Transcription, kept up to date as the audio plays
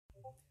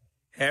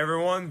Hey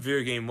everyone,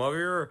 Video Game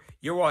Lover.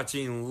 You're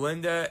watching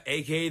Linda,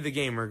 aka the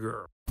Gamer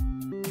Girl.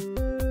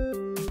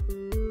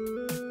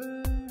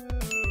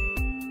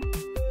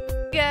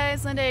 Hey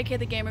guys, Linda, aka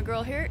the Gamer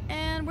Girl here,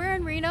 and we're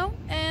in Reno,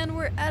 and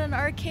we're at an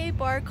arcade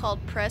bar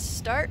called Press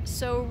Start.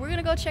 So we're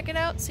gonna go check it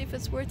out, see if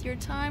it's worth your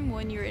time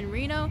when you're in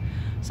Reno.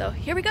 So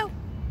here we go.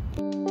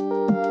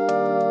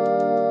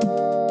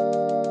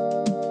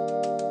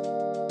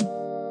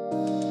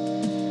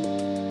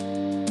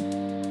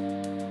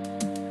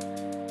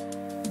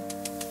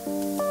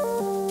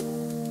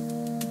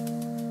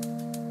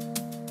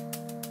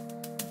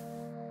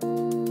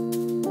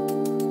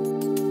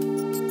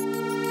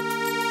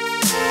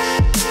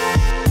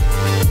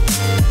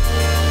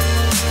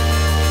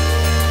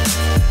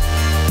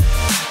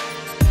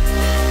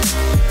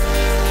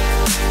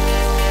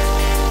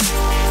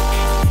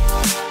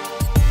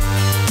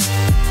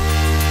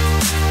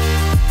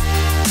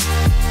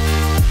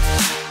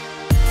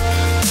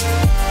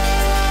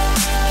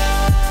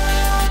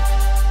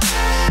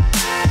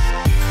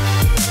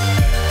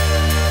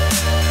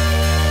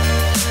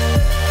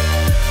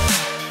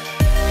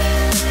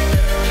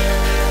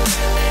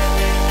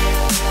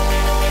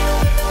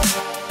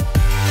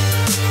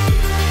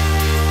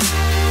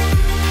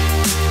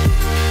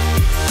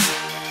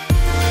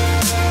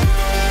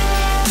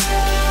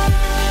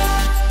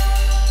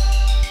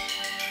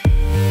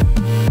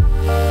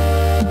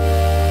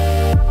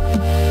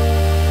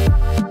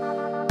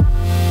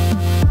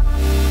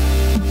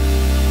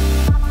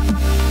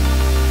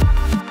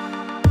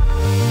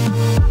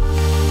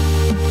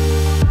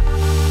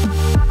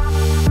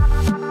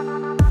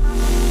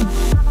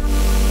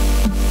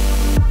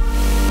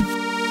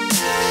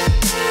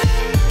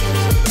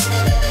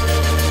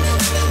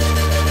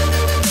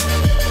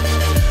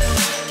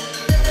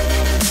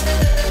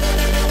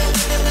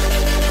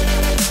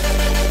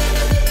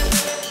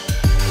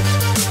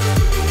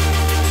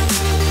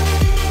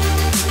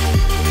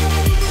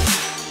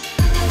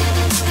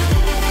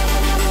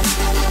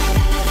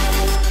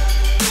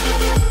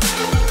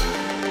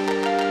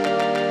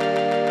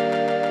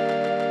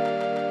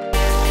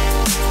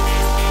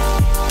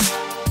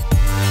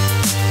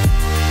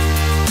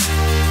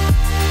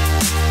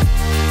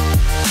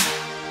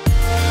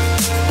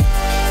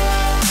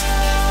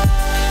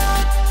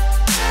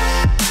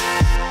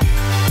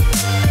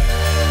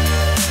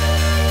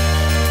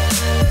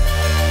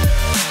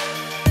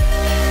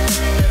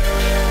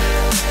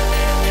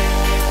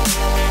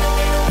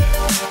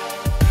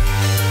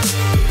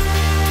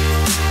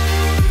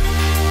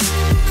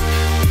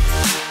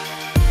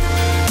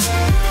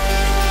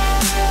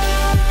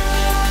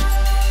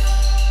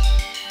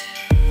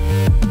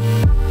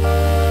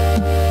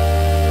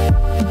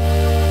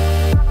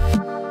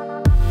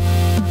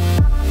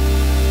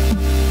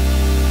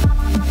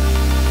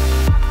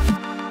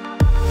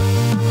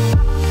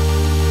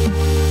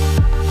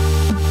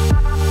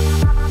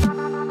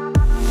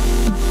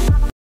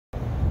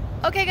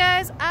 Okay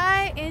guys,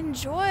 I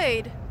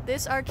enjoyed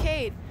this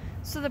arcade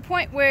to the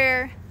point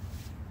where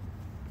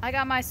I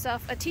got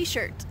myself a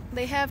t-shirt.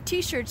 They have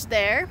t-shirts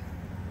there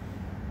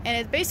and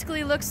it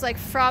basically looks like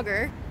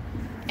Frogger,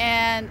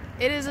 and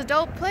it is a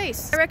dope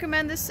place. I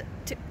recommend this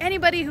to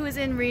anybody who is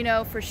in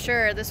Reno for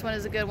sure. This one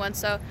is a good one.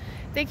 So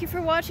thank you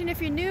for watching. If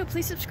you're new,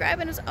 please subscribe,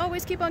 and as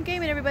always, keep on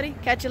gaming, everybody.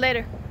 Catch you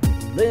later.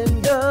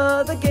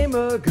 Linda the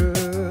Gamer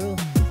Girl,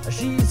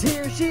 she's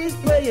here, she's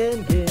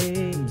playing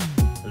games.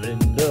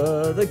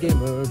 Linda the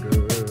Gamer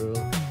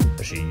Girl,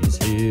 she's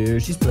here,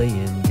 she's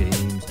playing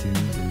games too.